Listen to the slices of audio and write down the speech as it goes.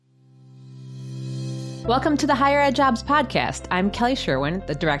Welcome to the Higher Ed Jobs Podcast. I'm Kelly Sherwin,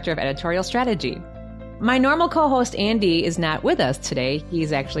 the Director of Editorial Strategy. My normal co-host, Andy, is not with us today.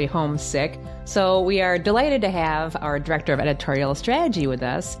 He's actually homesick. So we are delighted to have our Director of Editorial Strategy with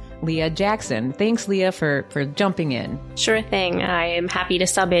us, Leah Jackson. Thanks, Leah, for jumping in. Sure thing. I am happy to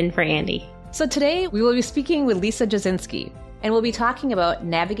sub in for Andy. So today we will be speaking with Lisa Jasinski, and we'll be talking about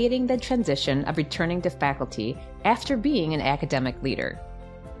navigating the transition of returning to faculty after being an academic leader.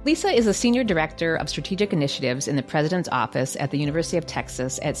 Lisa is a Senior Director of Strategic Initiatives in the President's Office at the University of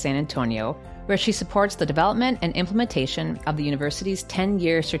Texas at San Antonio, where she supports the development and implementation of the university's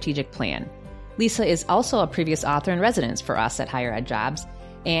 10-year strategic plan. Lisa is also a previous author in residence for us at Higher Ed Jobs,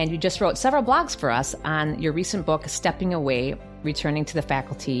 and you just wrote several blogs for us on your recent book, Stepping Away, Returning to the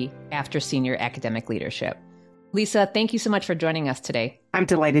Faculty After Senior Academic Leadership. Lisa, thank you so much for joining us today. I'm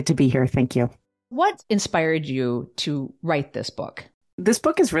delighted to be here. Thank you. What inspired you to write this book? This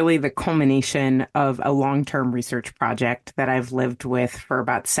book is really the culmination of a long-term research project that I've lived with for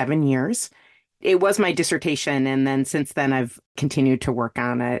about 7 years. It was my dissertation, and then since then I've continued to work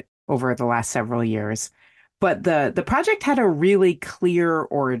on it over the last several years. But the project had a really clear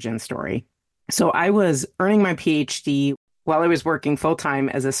origin story. So I was earning my PhD while I was working full-time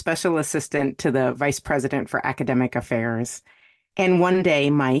as a special assistant to the Vice President for Academic Affairs. And one day,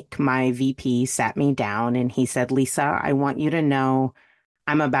 Mike, my VP, sat me down and he said, "Lisa, I want you to know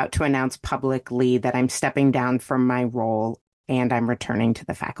I'm about to announce publicly that I'm stepping down from my role and I'm returning to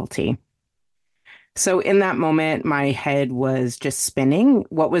the faculty." So in that moment, my head was just spinning.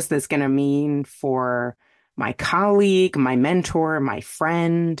 What was this going to mean for my colleague, my mentor, my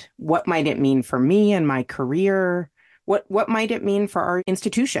friend? What might it mean for me and my career? What might it mean for our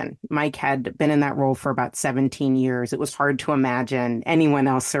institution? Mike had been in that role for about 17 years. It was hard to imagine anyone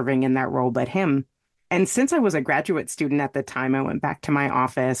else serving in that role but him. And since I was a graduate student at the time, I went back to my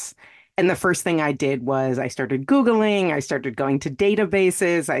office. And the first thing I did was I started Googling, I started going to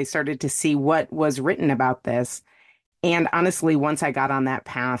databases, I started to see what was written about this. And honestly, once I got on that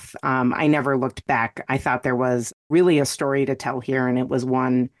path, I never looked back. I thought there was really a story to tell here, and it was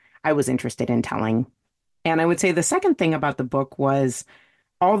one I was interested in telling. And I would say the second thing about the book was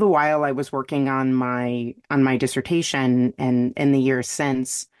all the while I was working on my dissertation and in the years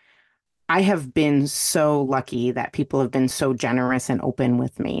since, I have been so lucky that people have been so generous and open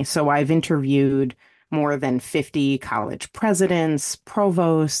with me. So I've interviewed more than 50 college presidents,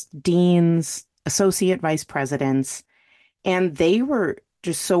 provosts, deans, associate vice presidents, and they were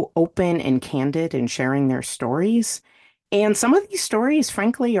just so open and candid in sharing their stories. And some of these stories,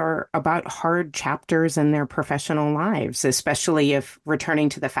 frankly, are about hard chapters in their professional lives, especially if returning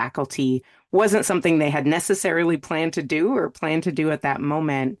to the faculty wasn't something they had necessarily planned to do at that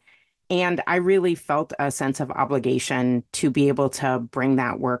moment. And I really felt a sense of obligation to be able to bring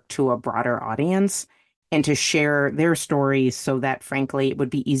that work to a broader audience and to share their stories so that, frankly, it would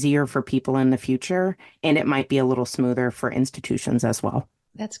be easier for people in the future and it might be a little smoother for institutions as well.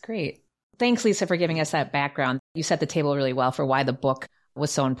 That's great. Thanks, Lisa, for giving us that background. You set the table really well for why the book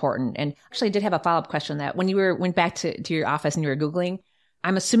was so important. And actually, I did have a follow-up question that when you went back to your office and you were Googling,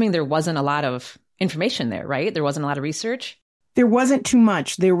 I'm assuming there wasn't a lot of information there, right? There wasn't a lot of research? There wasn't too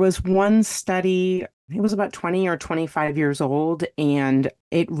much. There was one study, it was about 20 or 25 years old, and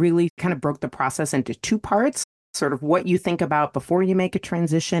it really kind of broke the process into two parts, sort of what you think about before you make a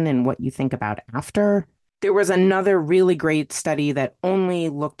transition and what you think about after. There was another really great study that only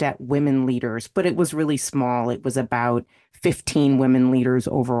looked at women leaders, but it was really small. It was about 15 women leaders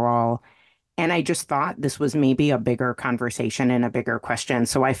overall. And I just thought this was maybe a bigger conversation and a bigger question.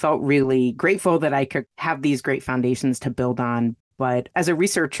 So I felt really grateful that I could have these great foundations to build on. But as a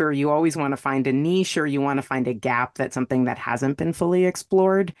researcher, you always want to find a niche or you want to find a gap that's something that hasn't been fully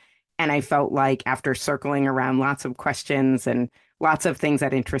explored. And I felt like after circling around lots of questions and lots of things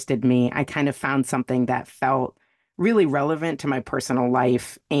that interested me, I kind of found something that felt really relevant to my personal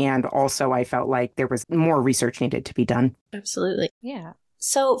life. And also I felt like there was more research needed to be done. Absolutely. Yeah.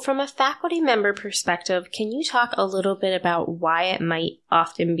 So from a faculty member perspective, can you talk a little bit about why it might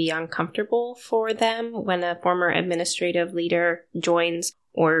often be uncomfortable for them when a former administrative leader joins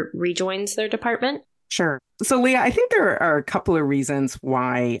or rejoins their department? Sure. So, Leah, I think there are a couple of reasons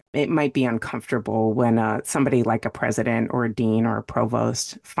why it might be uncomfortable when somebody like a president or a dean or a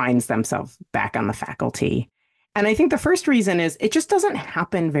provost finds themselves back on the faculty. And I think the first reason is it just doesn't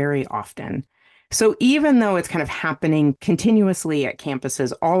happen very often. So even though it's kind of happening continuously at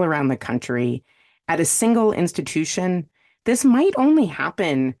campuses all around the country, at a single institution, this might only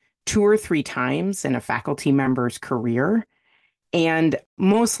happen 2 or 3 times in a faculty member's career. And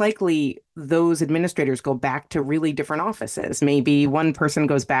most likely, those administrators go back to really different offices. Maybe one person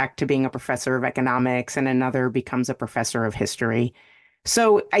goes back to being a professor of economics and another becomes a professor of history.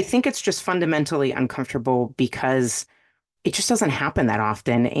 So I think it's just fundamentally uncomfortable because it just doesn't happen that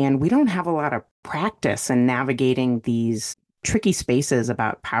often. And we don't have a lot of practice in navigating these tricky spaces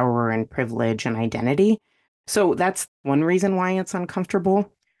about power and privilege and identity. So that's one reason why it's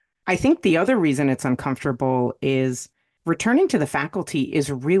uncomfortable. I think the other reason it's uncomfortable is returning to the faculty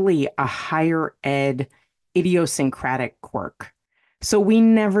is really a higher ed idiosyncratic quirk. So we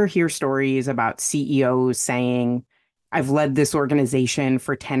never hear stories about CEOs saying, I've led this organization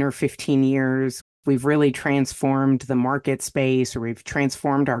for 10 or 15 years. We've really transformed the market space, or we've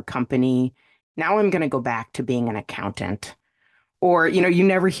transformed our company. Now I'm going to go back to being an accountant. Or, you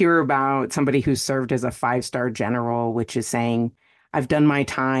never hear about somebody who's served as a five-star general, which is saying, I've done my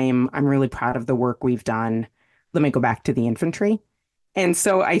time. I'm really proud of the work we've done. Let me go back to the infantry. And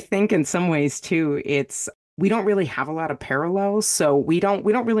so I think in some ways too, we don't really have a lot of parallels. So we don't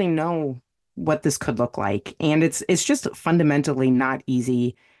really know what this could look like. And it's just fundamentally not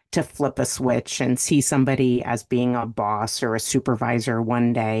easy to flip a switch and see somebody as being a boss or a supervisor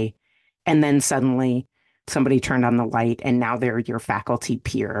one day, and then suddenly somebody turned on the light and now they're your faculty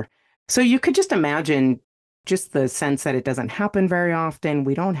peer. So you could just imagine just the sense that it doesn't happen very often.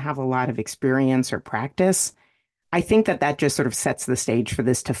 We don't have a lot of experience or practice. I think that just sort of sets the stage for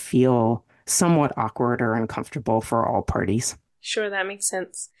this to feel somewhat awkward or uncomfortable for all parties. Sure, that makes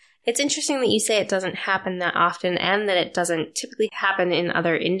sense. It's interesting that you say it doesn't happen that often and that it doesn't typically happen in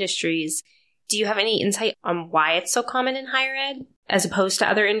other industries. Do you have any insight on why it's so common in higher ed as opposed to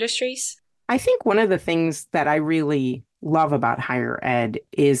other industries? I think one of the things that I really love about higher ed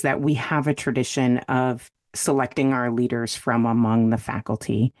is that we have a tradition of selecting our leaders from among the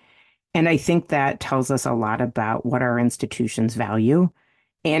faculty. And I think that tells us a lot about what our institutions value.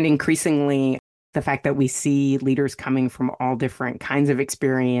 And increasingly, the fact that we see leaders coming from all different kinds of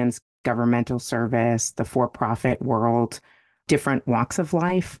experience, governmental service, the for-profit world, different walks of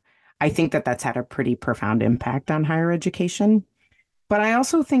life, I think that that's had a pretty profound impact on higher education. But I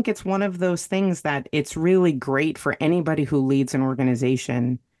also think it's one of those things that it's really great for anybody who leads an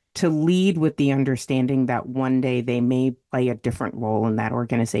organization to lead with the understanding that one day they may play a different role in that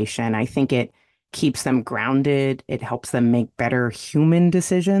organization. I think it keeps them grounded. It helps them make better human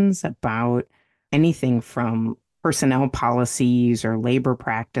decisions about anything from personnel policies or labor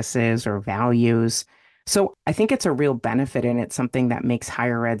practices or values. So I think it's a real benefit, and it's something that makes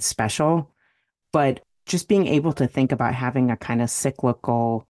higher ed special. But just being able to think about having a kind of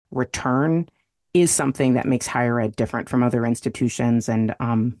cyclical return is something that makes higher ed different from other institutions. And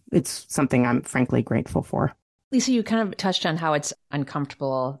it's something I'm frankly grateful for. Lisa, you kind of touched on how it's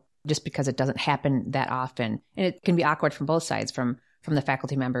uncomfortable just because it doesn't happen that often. And it can be awkward from both sides, from the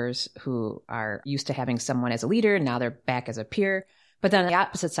faculty members who are used to having someone as a leader, and now they're back as a peer. But then on the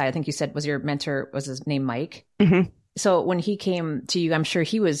opposite side, I think you said was your mentor, was his name Mike? Mm-hmm. So when he came to you, I'm sure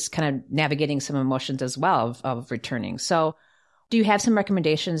he was kind of navigating some emotions as well of returning. So do you have some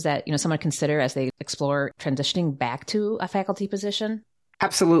recommendations that, someone consider as they explore transitioning back to a faculty position?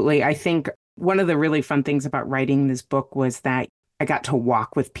 Absolutely. I think one of the really fun things about writing this book was that I got to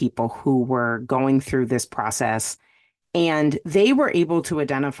walk with people who were going through this process, and they were able to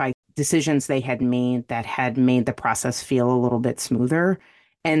identify decisions they had made that had made the process feel a little bit smoother.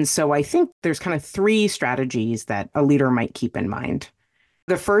 And so I think there's kind of three strategies that a leader might keep in mind.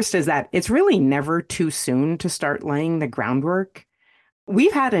 The first is that it's really never too soon to start laying the groundwork.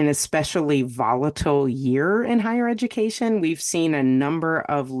 We've had an especially volatile year in higher education. We've seen a number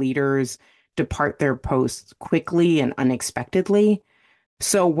of leaders depart their posts quickly and unexpectedly.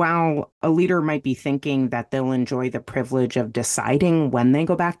 So while a leader might be thinking that they'll enjoy the privilege of deciding when they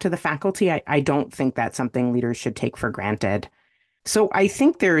go back to the faculty, I don't think that's something leaders should take for granted. So I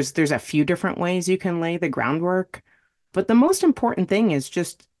think there's a few different ways you can lay the groundwork, but the most important thing is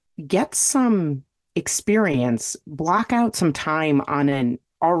just get some experience, block out some time on an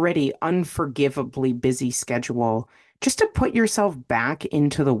already unforgivably busy schedule, just to put yourself back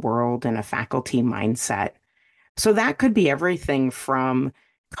into the world in a faculty mindset. So that could be everything from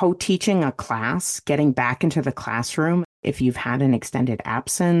co-teaching a class, getting back into the classroom if you've had an extended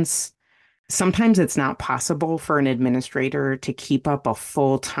absence. Sometimes it's not possible for an administrator to keep up a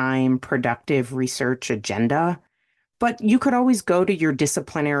full-time productive research agenda, but you could always go to your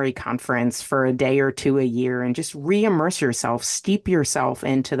disciplinary conference for a day or two a year and just re-immerse yourself, steep yourself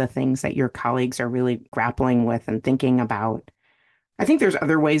into the things that your colleagues are really grappling with and thinking about. I think there's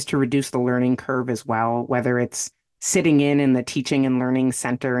other ways to reduce the learning curve as well, whether it's sitting in the teaching and learning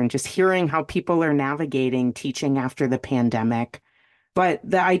center and just hearing how people are navigating teaching after the pandemic. But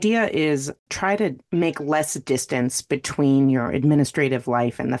the idea is try to make less distance between your administrative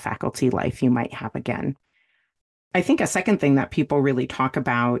life and the faculty life you might have again. I think a second thing that people really talk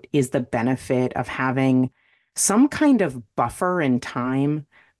about is the benefit of having some kind of buffer in time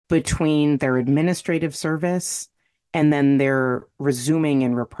between their administrative service and then their resuming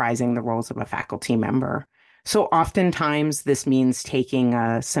and reprising the roles of a faculty member. So oftentimes this means taking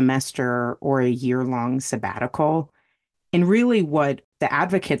a semester or a year-long sabbatical. And really what the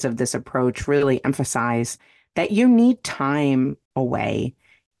advocates of this approach really emphasize that you need time away.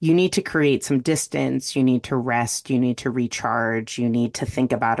 You need to create some distance. You need to rest. You need to recharge. You need to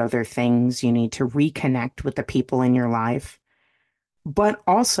think about other things. You need to reconnect with the people in your life. But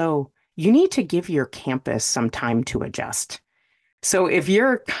also, you need to give your campus some time to adjust. So if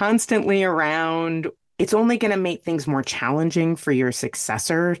you're constantly around, it's only going to make things more challenging for your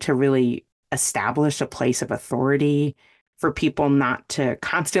successor to really establish a place of authority, for people not to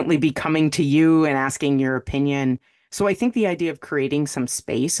constantly be coming to you and asking your opinion. So I think the idea of creating some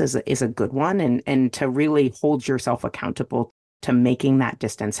space is a good one, and to really hold yourself accountable to making that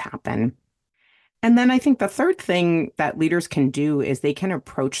distance happen. And then I think the third thing that leaders can do is they can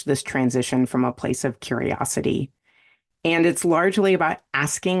approach this transition from a place of curiosity. And it's largely about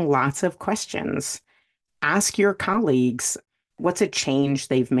asking lots of questions. Ask your colleagues, what's a change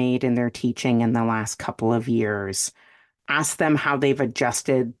they've made in their teaching in the last couple of years? Ask them how they've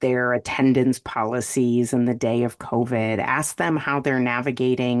adjusted their attendance policies in the day of COVID. Ask them how they're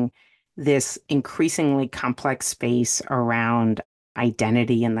navigating this increasingly complex space around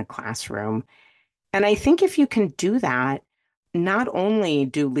identity in the classroom. And I think if you can do that, not only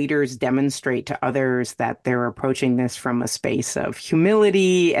do leaders demonstrate to others that they're approaching this from a space of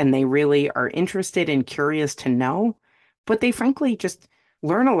humility and they really are interested and curious to know, but they frankly just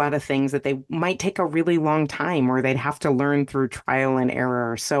learn a lot of things that they might take a really long time or they'd have to learn through trial and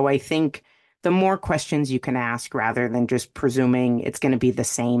error. So I think the more questions you can ask rather than just presuming it's going to be the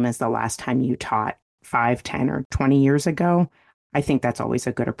same as the last time you taught 5, 10, or 20 years ago, I think that's always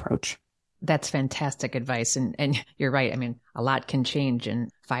a good approach. That's fantastic advice. And you're right. I mean, a lot can change in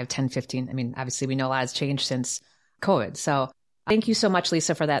 5, 10, 15. I mean, obviously, we know a lot has changed since COVID. So thank you so much,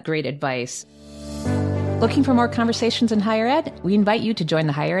 Lisa, for that great advice. Looking for more conversations in higher ed? We invite you to join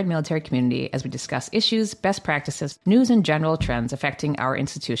the higher ed military community as we discuss issues, best practices, news, and general trends affecting our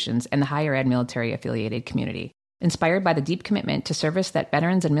institutions and the higher ed military affiliated community. Inspired by the deep commitment to service that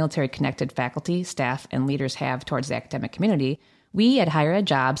veterans and military connected faculty, staff, and leaders have towards the academic community, we at Higher Ed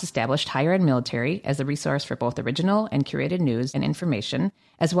Jobs established Higher Ed Military as a resource for both original and curated news and information,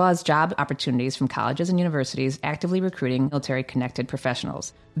 as well as job opportunities from colleges and universities actively recruiting military-connected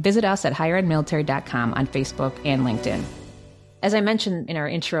professionals. Visit us at higheredmilitary.com on Facebook and LinkedIn. As I mentioned in our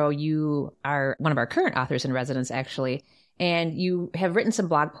intro, you are one of our current authors in residence, actually, and you have written some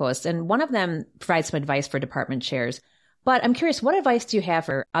blog posts, and one of them provides some advice for department chairs. But I'm curious, what advice do you have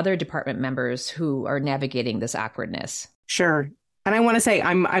for other department members who are navigating this awkwardness? Sure. And I want to say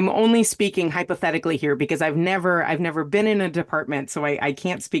I'm only speaking hypothetically here because I've never been in a department, so I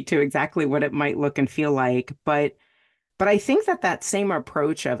can't speak to exactly what it might look and feel like. But I think that same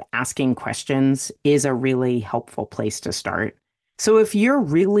approach of asking questions is a really helpful place to start. So if you're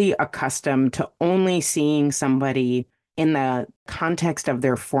really accustomed to only seeing somebody in the context of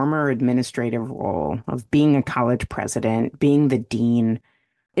their former administrative role of being a college president, being the dean,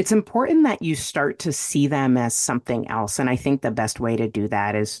 it's important that you start to see them as something else. And I think the best way to do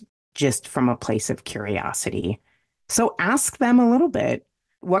that is just from a place of curiosity. So ask them a little bit.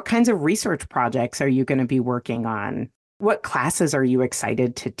 What kinds of research projects are you going to be working on? What classes are you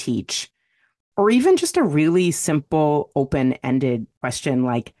excited to teach? Or even just a really simple, open-ended question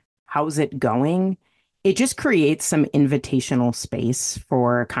like, how's it going? It just creates some invitational space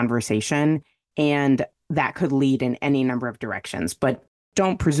for conversation. And that could lead in any number of directions. But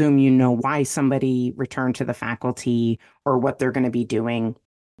don't presume you know why somebody returned to the faculty or what they're going to be doing.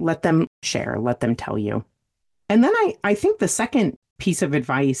 Let them share, let them tell you. And then I think the second piece of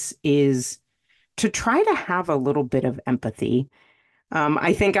advice is to try to have a little bit of empathy.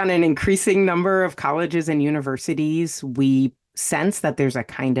 I think on an increasing number of colleges and universities, we sense that there's a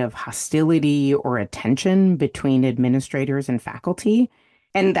kind of hostility or a tension between administrators and faculty.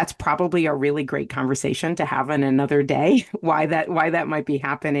 And that's probably a really great conversation to have on another day, why that might be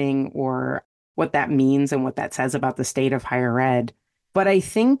happening or what that means and what that says about the state of higher ed. But I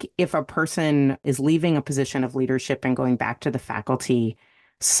think if a person is leaving a position of leadership and going back to the faculty,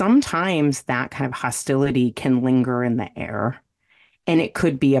 sometimes that kind of hostility can linger in the air. And it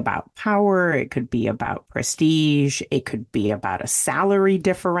could be about power, it could be about prestige, it could be about a salary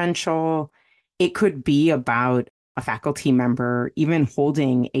differential, it could be about a faculty member even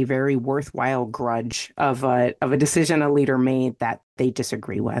holding a very worthwhile grudge of a decision a leader made that they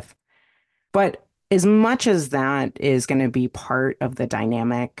disagree with. But as much as that is going to be part of the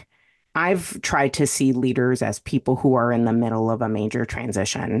dynamic, I've tried to see leaders as people who are in the middle of a major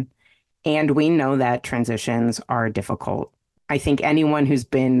transition. And we know that transitions are difficult. I think anyone who's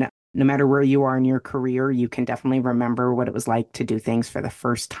been, no matter where you are in your career, you can definitely remember what it was like to do things for the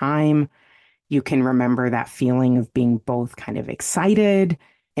first time. You can remember that feeling of being both kind of excited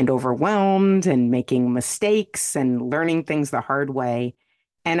and overwhelmed and making mistakes and learning things the hard way.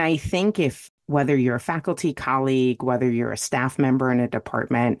 And I think if whether you're a faculty colleague, whether you're a staff member in a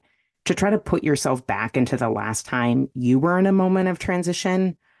department, to try to put yourself back into the last time you were in a moment of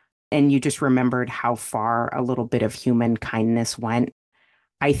transition and you just remembered how far a little bit of human kindness went.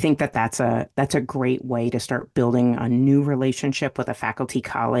 I think that that's a great way to start building a new relationship with a faculty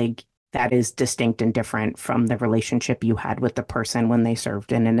colleague that is distinct and different from the relationship you had with the person when they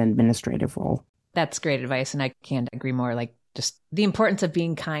served in an administrative role. That's great advice. And I can't agree more. Like just the importance of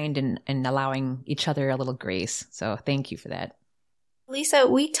being kind and allowing each other a little grace. So thank you for that. Lisa,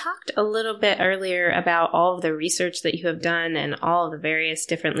 we talked a little bit earlier about all of the research that you have done and all of the various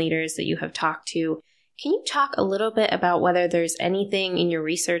different leaders that you have talked to. Can you talk a little bit about whether there's anything in your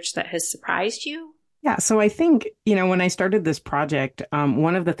research that has surprised you? Yeah, so I think, when I started this project,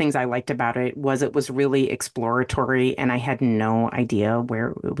 one of the things I liked about it was really exploratory and I had no idea where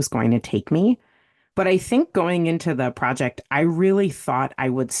it was going to take me. But I think going into the project, I really thought I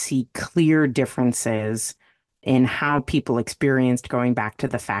would see clear differences in how people experienced going back to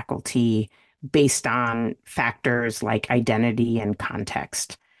the faculty based on factors like identity and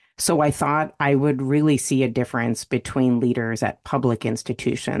context. So I thought I would really see a difference between leaders at public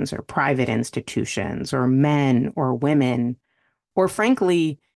institutions or private institutions or men or women. Or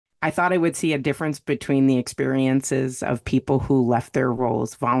frankly, I thought I would see a difference between the experiences of people who left their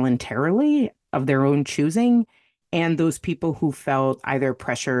roles voluntarily of their own choosing and those people who felt either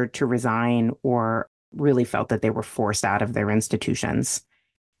pressured to resign or really felt that they were forced out of their institutions.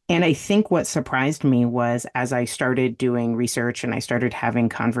 And I think what surprised me was as I started doing research and I started having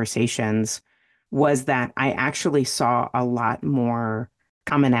conversations was that I actually saw a lot more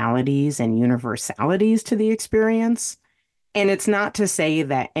commonalities and universalities to the experience. And it's not to say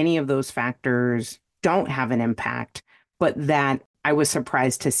that any of those factors don't have an impact, but that I was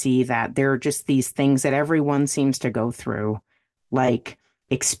surprised to see that there are just these things that everyone seems to go through, like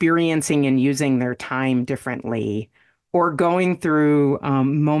experiencing and using their time differently, or going through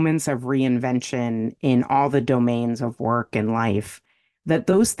moments of reinvention in all the domains of work and life, that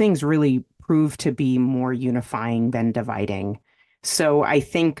those things really prove to be more unifying than dividing. So I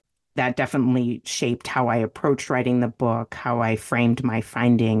think that definitely shaped how I approached writing the book, how I framed my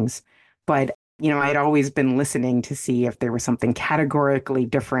findings. But, I'd always been listening to see if there was something categorically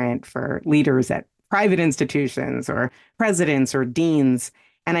different for leaders at private institutions or presidents or deans.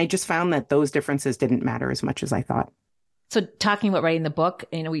 And I just found that those differences didn't matter as much as I thought. So talking about writing the book,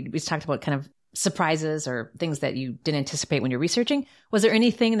 we talked about kind of surprises or things that you didn't anticipate when you're researching. Was there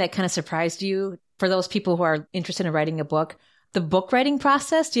anything that kind of surprised you for those people who are interested in writing a book? The book writing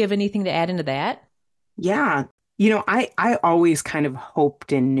process, do you have anything to add into that? Yeah. I always kind of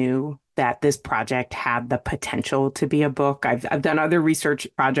hoped and knew that this project had the potential to be a book. I've done other research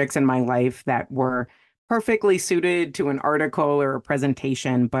projects in my life that were perfectly suited to an article or a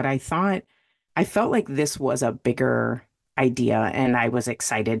presentation, but I felt like this was a bigger idea and I was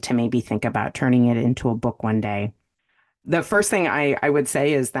excited to maybe think about turning it into a book one day. The first thing I would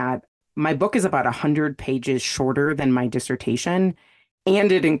say is that my book is about 100 pages shorter than my dissertation,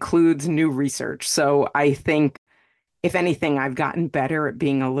 and it includes new research. So I think, if anything, I've gotten better at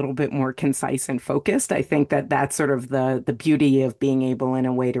being a little bit more concise and focused. I think that that's sort of the beauty of being able in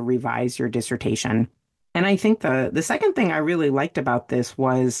a way to revise your dissertation. And I think the second thing I really liked about this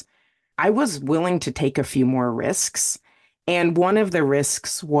was I was willing to take a few more risks. And one of the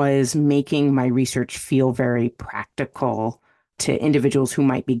risks was making my research feel very practical to individuals who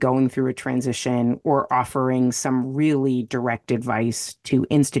might be going through a transition or offering some really direct advice to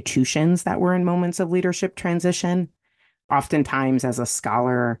institutions that were in moments of leadership transition. Oftentimes, as a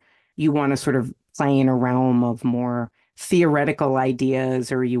scholar, you want to sort of play in a realm of more theoretical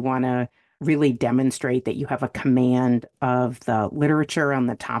ideas, or you want to really demonstrate that you have a command of the literature on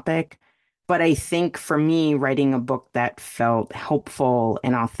the topic. But I think for me, writing a book that felt helpful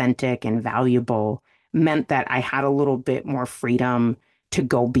and authentic and valuable meant that I had a little bit more freedom to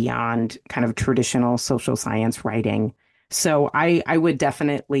go beyond kind of traditional social science writing. So I would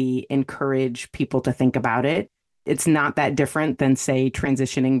definitely encourage people to think about it. It's not that different than, say,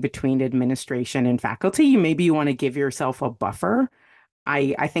 transitioning between administration and faculty. Maybe you want to give yourself a buffer.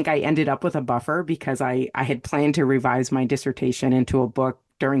 I think I ended up with a buffer because I had planned to revise my dissertation into a book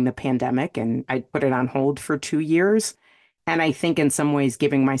during the pandemic, and I put it on hold for 2 years. And I think in some ways,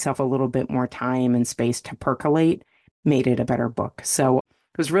 giving myself a little bit more time and space to percolate made it a better book. So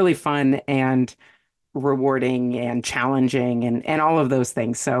it was really fun and rewarding and challenging and all of those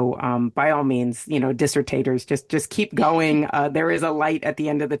things. So by all means, dissertators, just keep going. There is a light at the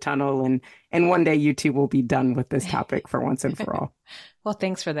end of the tunnel, and one day you too will be done with this topic for once and for all. Well,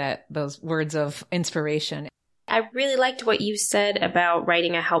 thanks for those words of inspiration. I really liked what you said about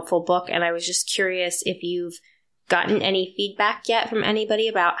writing a helpful book, and I was just curious if you've gotten any feedback yet from anybody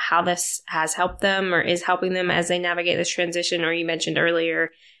about how this has helped them or is helping them as they navigate this transition. Or you mentioned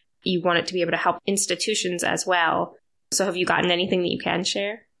earlier you want it to be able to help institutions as well. So have you gotten anything that you can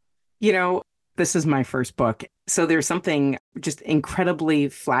share? This is my first book. So there's something just incredibly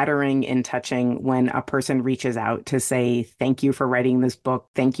flattering and touching when a person reaches out to say, thank you for writing this book.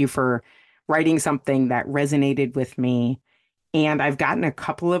 Thank you for writing something that resonated with me. And I've gotten a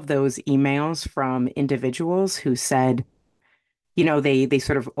couple of those emails from individuals who said, they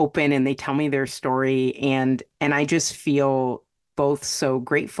sort of open and they tell me their story. And I just feel both so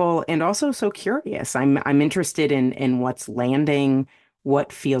grateful and also so curious. I'm interested in what's landing,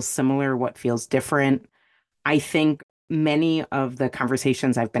 what feels similar, what feels different. I think many of the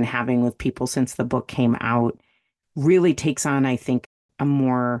conversations I've been having with people since the book came out really takes on, I think, a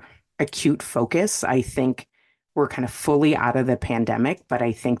more acute focus. I think we're kind of fully out of the pandemic, but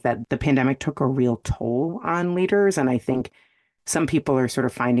I think that the pandemic took a real toll on leaders. And I think some people are sort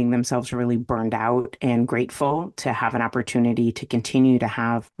of finding themselves really burned out and grateful to have an opportunity to continue to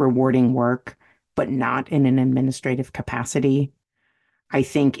have rewarding work, but not in an administrative capacity. I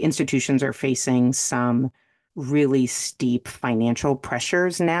think institutions are facing some really steep financial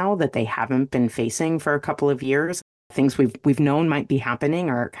pressures now that they haven't been facing for a couple of years. Things we've known might be happening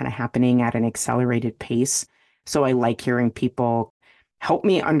are kind of happening at an accelerated pace. So I like hearing people help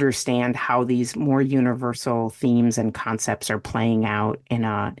me understand how these more universal themes and concepts are playing out in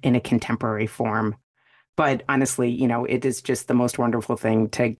a contemporary form. But honestly, it is just the most wonderful thing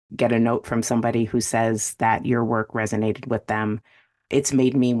to get a note from somebody who says that your work resonated with them. It's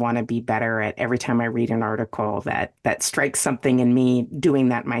made me want to be better at every time I read an article that strikes something in me doing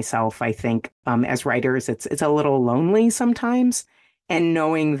that myself. I think as writers, it's a little lonely sometimes. And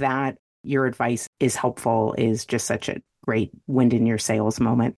knowing that your advice is helpful is just such a great wind in your sails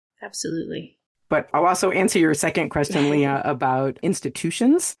moment. Absolutely. But I'll also answer your second question, Leah, about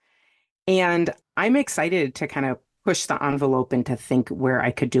institutions. And I'm excited to kind of push the envelope and to think where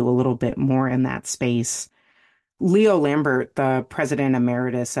I could do a little bit more in that space. Leo Lambert, the president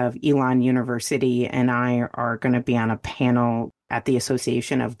emeritus of Elon University, and I are going to be on a panel at the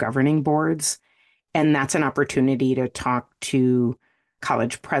Association of Governing Boards. And that's an opportunity to talk to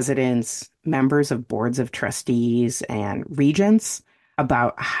college presidents, members of boards of trustees, and regents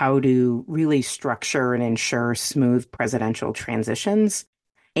about how to really structure and ensure smooth presidential transitions.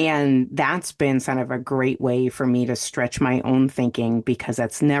 And that's been kind of a great way for me to stretch my own thinking, because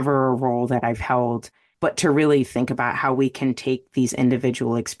that's never a role that I've held, but to really think about how we can take these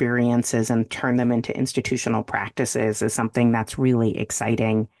individual experiences and turn them into institutional practices is something that's really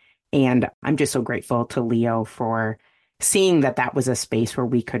exciting. And I'm just so grateful to Leo for seeing that was a space where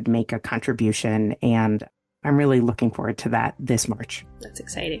we could make a contribution. And I'm really looking forward to that this March. That's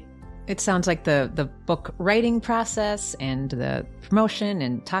exciting. It sounds like the book writing process and the promotion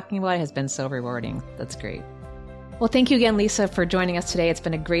and talking about it has been so rewarding. That's great. Well, thank you again, Lisa, for joining us today. It's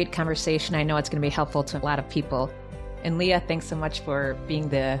been a great conversation. I know it's going to be helpful to a lot of people. And Leah, thanks so much for being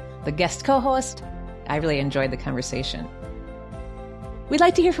the guest co-host. I really enjoyed the conversation. We'd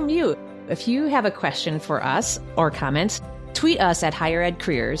like to hear from you. If you have a question for us or comments, tweet us at Higher Ed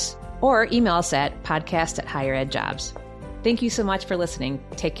Careers or email us at podcast@higheredjobs. Thank you so much for listening.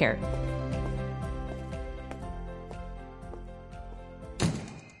 Take care.